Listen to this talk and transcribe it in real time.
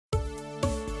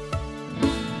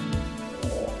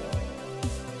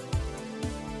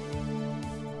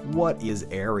what is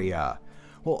area?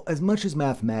 Well, as much as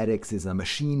mathematics is a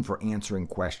machine for answering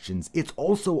questions, it's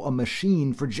also a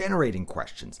machine for generating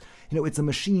questions. It's a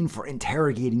machine for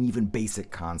interrogating even basic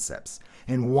concepts.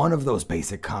 And one of those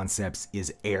basic concepts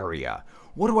is area.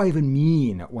 What do I even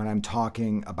mean when I'm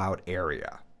talking about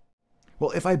area?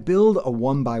 Well, if I build a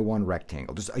 1x1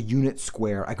 rectangle, just a unit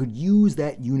square, I could use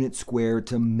that unit square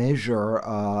to measure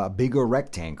a bigger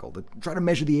rectangle, to try to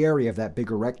measure the area of that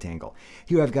bigger rectangle.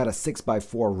 Here I've got a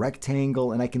 6x4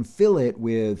 rectangle, and I can fill it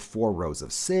with 4 rows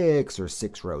of 6 or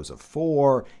 6 rows of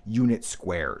 4 unit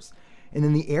squares. And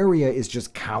then the area is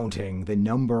just counting the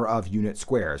number of unit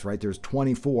squares, right? There's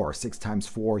 24, 6 times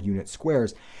 4 unit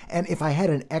squares. And if I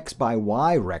had an x by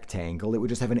y rectangle, it would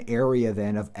just have an area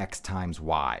then of x times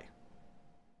y.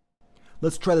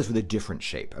 Let's try this with a different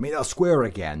shape. I mean, a square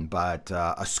again, but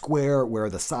a square where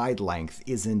the side length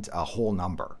isn't a whole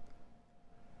number.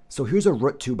 So here's a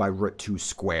root 2 by root 2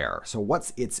 square. So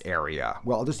what's its area?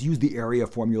 Well, I'll just use the area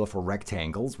formula for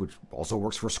rectangles, which also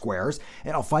works for squares,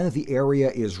 and I'll find that the area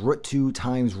is root 2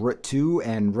 times root 2,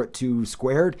 and root 2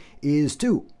 squared is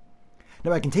 2.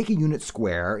 Now I can take a unit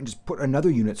square and just put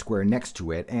another unit square next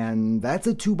to it, and that's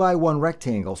a 2x1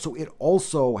 rectangle, so it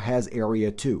also has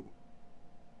area 2.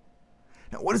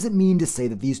 Now, what does it mean to say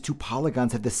that these two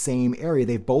polygons have the same area?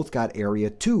 They've both got area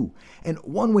 2. And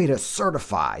one way to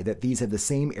certify that these have the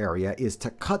same area is to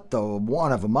cut the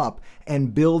one of them up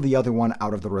and build the other one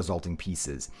out of the resulting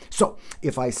pieces. So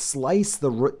if I slice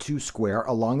the root 2 square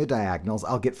along the diagonals,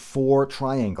 I'll get 4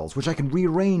 triangles, which I can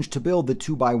rearrange to build the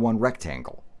 2x1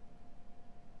 rectangle.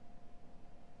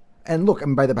 And look, I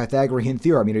mean, by the Pythagorean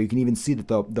theorem, you can even see that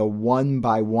the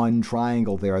 1x1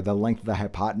 triangle there, the length of the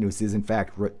hypotenuse is in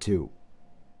fact root 2.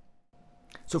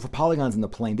 So for polygons in the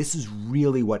plane, this is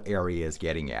really what area is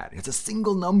getting at. It's a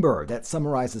single number that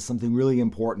summarizes something really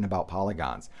important about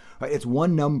polygons. Right? It's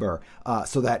one number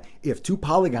so that if two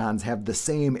polygons have the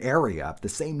same area, the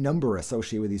same number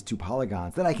associated with these two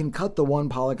polygons, then I can cut the one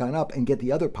polygon up and get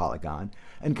the other polygon.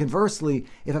 And conversely,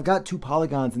 if I've got two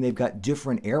polygons and they've got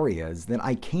different areas, then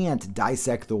I can't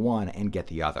dissect the one and get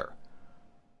the other.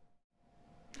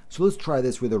 So let's try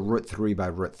this with a root 3 by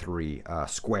root 3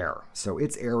 square. So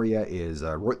its area is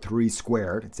root 3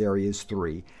 squared. Its area is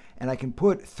 3. And I can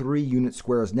put 3 unit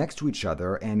squares next to each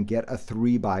other and get a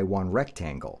 3x1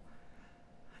 rectangle.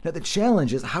 Now the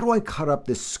challenge is, how do I cut up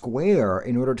this square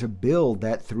in order to build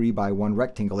that 3x1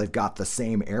 rectangle? They've got the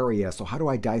same area, so how do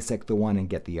I dissect the one and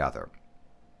get the other?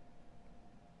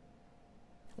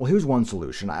 Well, here's one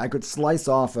solution. I could slice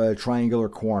off a triangular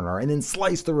corner and then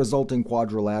slice the resulting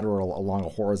quadrilateral along a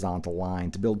horizontal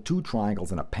line to build 2 triangles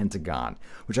and a pentagon,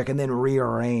 which I can then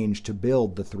rearrange to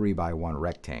build the 3x1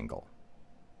 rectangle.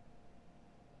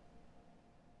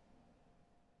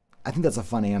 I think that's a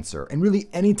fun answer. And really,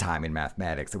 any time in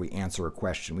mathematics that we answer a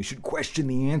question, we should question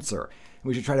the answer. And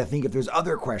we should try to think if there's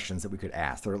other questions that we could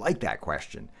ask that are like that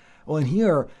question. Well, in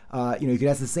here, you could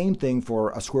ask the same thing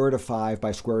for a square root of 5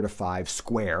 by square root of 5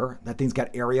 square. That thing's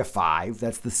got area 5.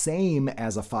 That's the same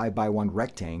as a 5x1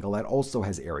 rectangle. That also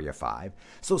has area 5.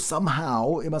 So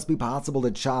somehow it must be possible to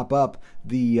chop up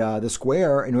the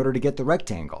square in order to get the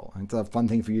rectangle. It's a fun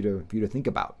thing for you to think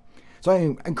about. So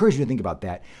I encourage you to think about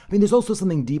that. I mean, there's also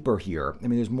something deeper here. I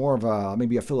mean, there's more of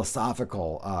maybe a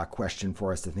philosophical question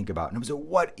for us to think about. And so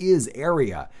what is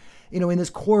area? In this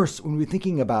course, when we were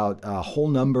thinking about whole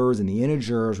numbers and the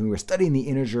integers, when we were studying the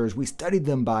integers, we studied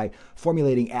them by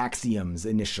formulating axioms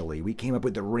initially. We came up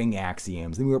with the ring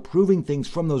axioms, and we were proving things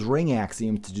from those ring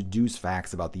axioms to deduce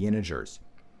facts about the integers.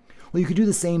 Well, you could do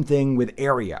the same thing with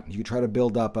area. You could try to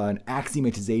build up an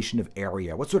axiomatization of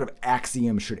area. What sort of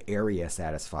axiom should area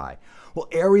satisfy? Well,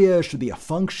 area should be a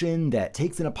function that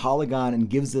takes in a polygon and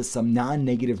gives us some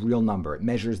non-negative real number. It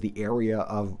measures the area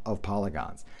of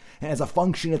polygons. And as a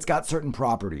function, it's got certain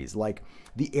properties, like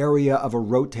the area of a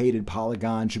rotated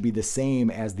polygon should be the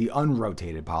same as the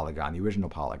unrotated polygon, the original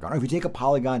polygon. Or if you take a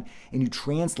polygon and you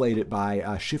translate it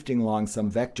by shifting along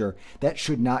some vector, that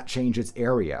should not change its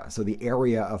area. So the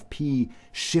area of P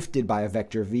shifted by a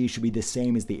vector V should be the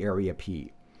same as the area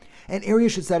P. And area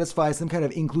should satisfy some kind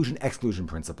of inclusion-exclusion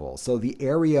principle. So the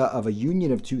area of a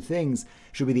union of two things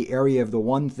should be the area of the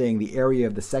one thing, the area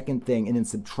of the second thing, and then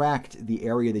subtract the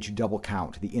area that you double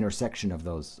count, the intersection of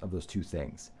those two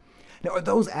things. Now, are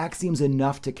those axioms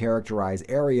enough to characterize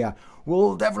area?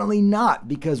 Well, definitely not,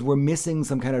 because we're missing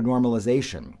some kind of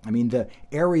normalization. I mean, the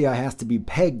area has to be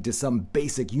pegged to some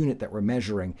basic unit that we're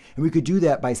measuring. And we could do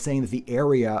that by saying that the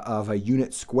area of a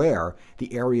unit square,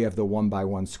 the area of the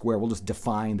 1x1 square, we'll just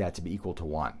define that to be equal to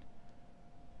 1.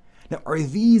 Now, are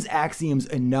these axioms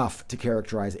enough to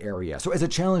characterize area? So as a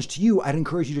challenge to you, I'd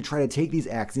encourage you to try to take these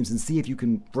axioms and see if you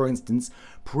can, for instance,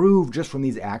 prove just from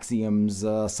these axioms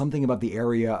something about the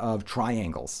area of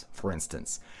triangles, for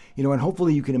instance. And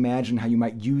hopefully you can imagine how you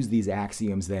might use these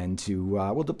axioms then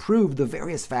to, to prove the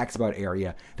various facts about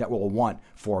area that we'll want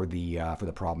for the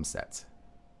problem sets.